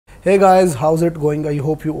Hey guys, how's it going? I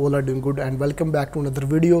hope you all are doing good and welcome back to another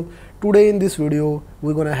video. Today in this video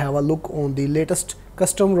we're gonna have a look on the latest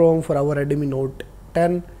custom ROM for our Redmi Note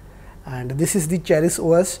 10, and this is the Cherish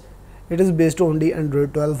OS. It is based on the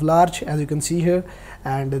Android 12 large, as you can see here,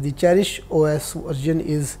 and the Cherish OS version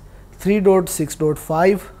is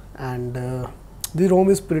 3.6.5, and the ROM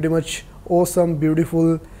is pretty much awesome,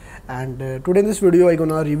 beautiful, and today in this video I'm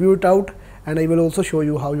gonna review it out, and I will also show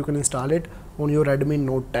you how you can install it on your Redmi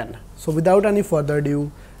Note 10. So without any further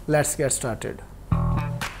ado, let's get started.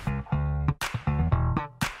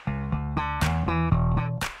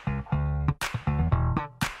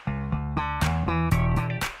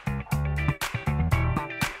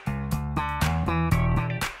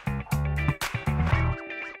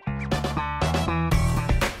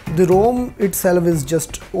 The ROM itself is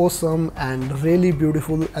just awesome and really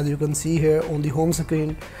beautiful. As you can see here on the home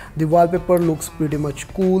screen, the wallpaper looks pretty much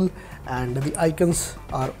cool and the icons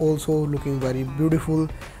are also looking very beautiful.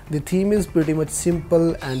 The theme is pretty much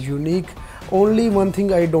simple and unique. Only one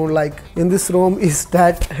thing I don't like in this ROM is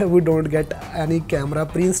that we don't get any camera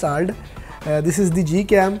pre-installed. This is the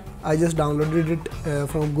Gcam. I just downloaded it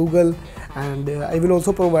from Google, and I will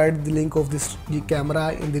also provide the link of this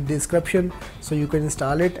camera in the description so you can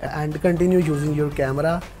install it and continue using your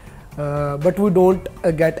camera, but we don't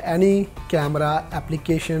get any camera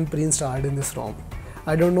application pre-installed in this ROM.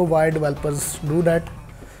 I don't know why developers do that,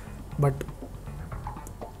 but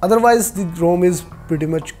otherwise the ROM is pretty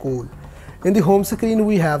much cool. In the home screen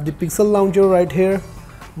we have the pixel launcher right here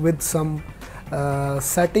with some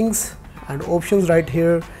settings and options right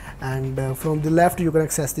here, and from the left you can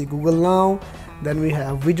access the Google Now. Then we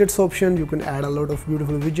have widgets option. You can add a lot of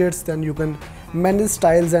beautiful widgets. Then you can manage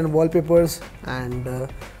styles and wallpapers, and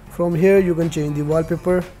from here you can change the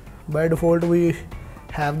wallpaper. By default we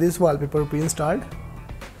have this wallpaper pre-installed,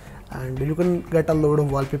 and you can get a load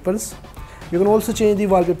of wallpapers. You can also change the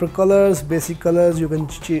wallpaper colors, basic colors. You can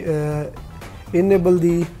enable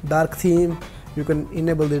the dark theme, you can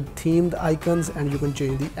enable the themed icons, and you can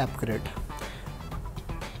change the app grid.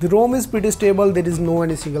 The ROM is pretty stable. There is no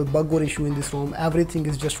any single bug or issue in this ROM. Everything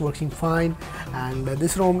is just working fine, and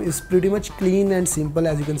this ROM is pretty much clean and simple.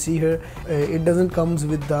 As you can see here, it doesn't comes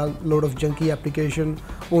with a lot of junky application.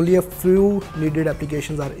 Only a few needed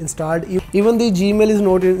applications are installed. Even the Gmail is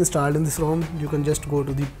not installed in this ROM. You can just go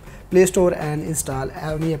to the Play Store and install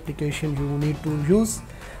any application you need to use.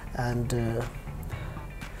 And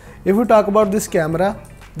if we talk about this camera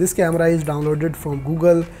is downloaded from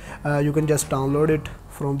Google. You can just download it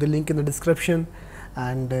from the link in the description,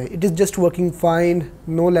 and it is just working fine.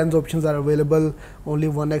 No lens options are available, only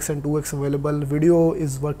 1x and 2x available. Video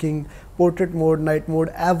is working, portrait mode, night mode,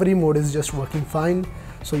 every mode is just working fine,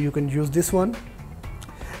 so you can use this one.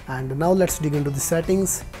 And now let's dig into the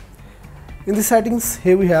settings. In the settings,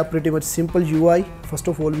 here we have pretty much simple UI. First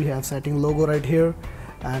of all, we have setting logo right here,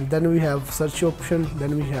 and then we have search option,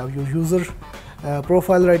 then we have your user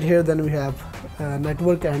profile right here, then we have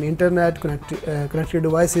network and internet, connected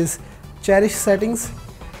devices, Cherish settings.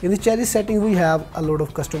 In the Cherish settings we have a lot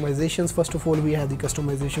of customizations. First of all, we have the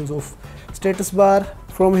customizations of status bar.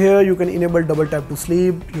 From here you can enable double tap to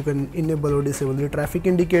sleep, you can enable or disable the traffic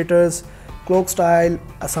indicators, clock style,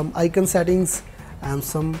 some icon settings, and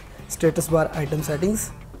some status bar item settings.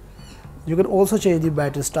 You can also change the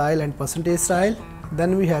battery style and percentage style.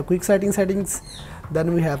 Then we have quick settings.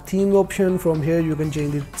 Then we have theme option. From here you can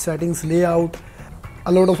change the settings, layout.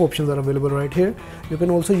 A lot of options are available right here. You can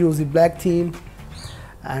also use the black theme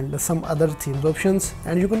and some other themes options,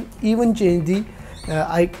 and you can even change the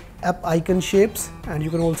app icon shapes, and you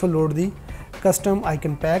can also load the custom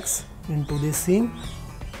icon packs into this theme.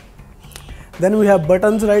 Then we have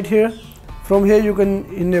buttons right here. From here you can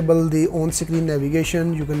enable the on-screen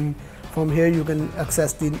navigation. From here you can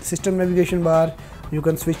access the system navigation bar. You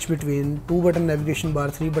can switch between 2-button navigation bar,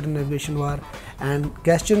 3-button navigation bar, and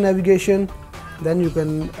gesture navigation. Then you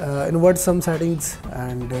can invert some settings,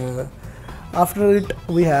 and after it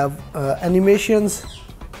we have animations.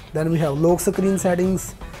 Then we have lock screen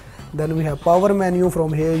settings. Then we have power menu.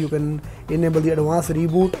 From here you can enable the advanced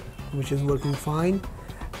reboot, which is working fine,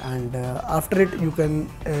 and after it you can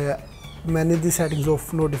manage the settings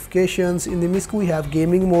of notifications. In the MISC we have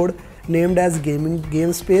gaming mode named as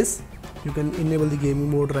game space. You can enable the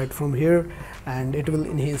gaming mode right from here, and it will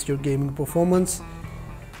enhance your gaming performance.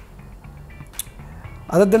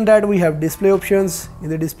 Other than that, we have display options. In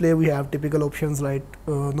the display we have typical options like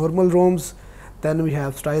normal ROMs. Then we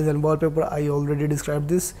have styles and wallpaper. I already described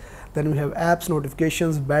this. Then we have apps,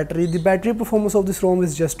 notifications, battery. The battery performance of this ROM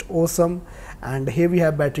is just awesome, and here we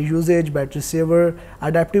have battery usage, battery saver,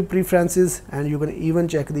 adaptive preferences, and you can even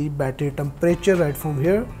check the battery temperature right from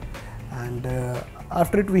here. and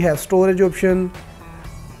after it we have storage option,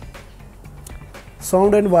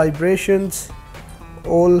 sound and vibrations,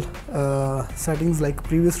 all settings like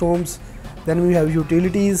previous ROMs. Then we have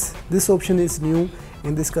utilities. This option is new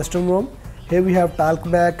in this custom ROM. Here we have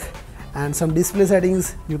talkback and some display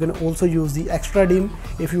settings. You can also use the extra dim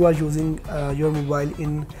if you are using your mobile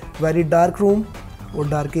in very dark room or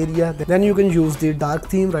dark area. Then you can use the dark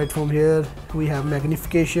theme right from here. We have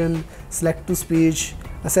magnification, select to speech,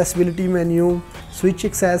 accessibility menu, switch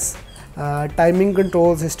access, timing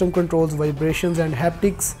controls, system controls, vibrations and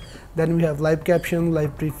haptics. Then we have live caption,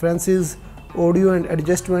 live preferences, audio and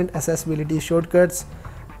adjustment, accessibility shortcuts,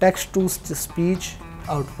 text to speech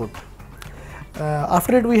output.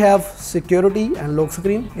 After it we have security and lock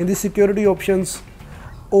screen. In the security options,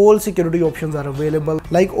 all security options are available.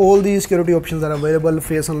 Like all these security options are available.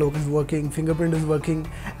 Face unlock is working, fingerprint is working,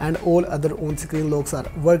 and all other on screen locks are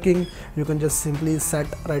working. You can just simply set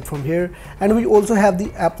right from here. And we also have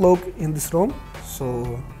the app lock in this ROM.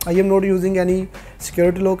 So I am not using any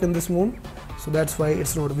security lock in this ROM, so that's why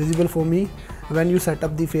it's not visible for me. When you set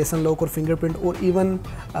up the face unlock or fingerprint or even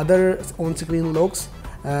other on screen locks,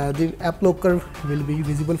 the app locker will be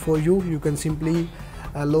visible for you. You can simply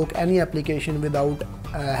lock any application without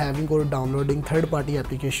having or downloading third-party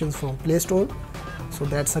applications from Play Store. So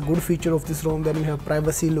that's a good feature of this ROM. Then we have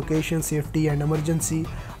privacy, location, safety and emergency,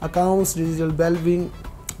 accounts, digital well-being,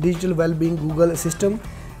 Google Assistant.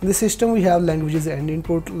 In the system we have languages and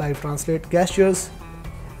input, live translate, gestures.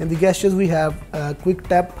 In the gestures we have quick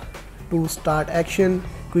tap to start action,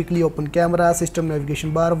 quickly open camera, system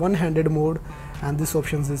navigation bar, one-handed mode, and this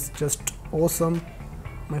option is just awesome.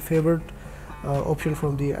 My favorite option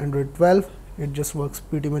from the Android 12. It just works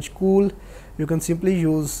pretty much cool. You can simply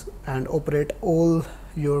use and operate all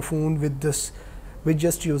your phone with just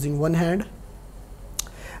using one hand.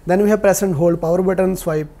 Then we have press and hold power button,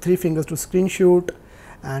 swipe 3 fingers to screenshot,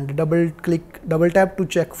 and double tap to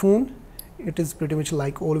check phone. It is pretty much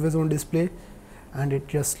like always on display, and it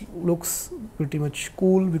just looks pretty much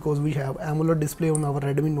cool because we have AMOLED display on our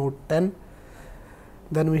Redmi Note 10.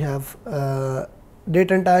 Then we have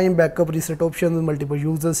date and time, backup, reset options, multiple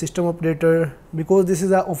users, system updater. Because this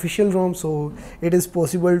is an official ROM, so it is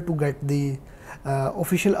possible to get the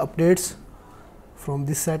official updates from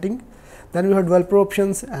this setting. Then we have developer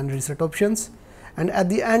options and reset options. And at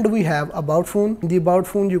the end we have about phone. In the about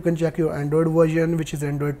phone you can check your Android version, which is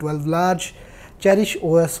Android 12 large, Cherish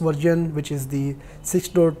OS version, which is the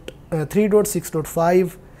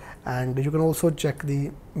 3.6.5, and you can also check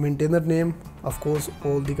the maintainer name. Of course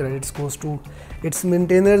all the credits goes to its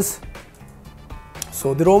maintainers.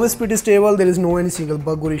 So the ROM is pretty stable. There is no any single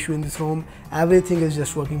bug or issue in this ROM. Everything is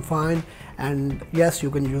just working fine, and yes,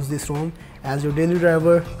 you can use this ROM as your daily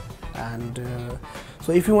driver. And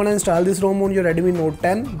so if you want to install this ROM on your Redmi Note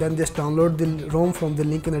 10, then just download the ROM from the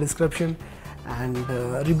link in the description and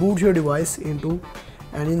reboot your device into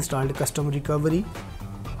an installed custom recovery.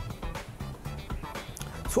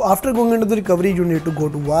 So after going into the recovery, you need to go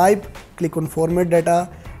to wipe, click on format data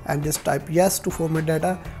and just type yes to format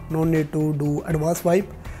data. No need to do advanced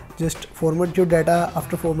wipe, just format your data.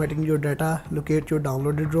 After formatting your data, locate your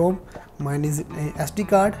downloaded ROM. Mine is a SD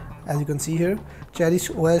card, as you can see here, Cherish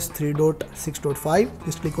OS 3.6.5.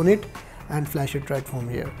 just click on it and flash it right from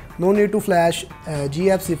here. No need to flash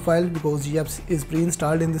GApp zip file because GApp is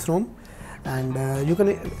pre-installed in this ROM. And you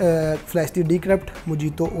can flash the decrypt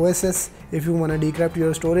Mojito OSS if you want to decrypt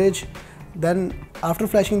your storage. Then after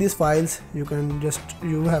flashing these files, you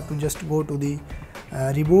have to just go to the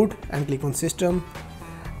reboot and click on system,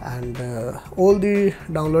 and all the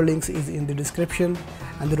download links is in the description,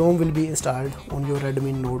 and the ROM will be installed on your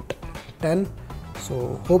Redmi Note 10.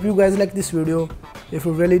 So hope you guys like this video. If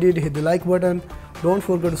you really did, hit the like button. Don't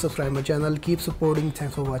forget to subscribe my channel. Keep supporting.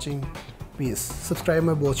 Thanks for watching. Peace. Subscribe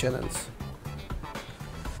my both channels.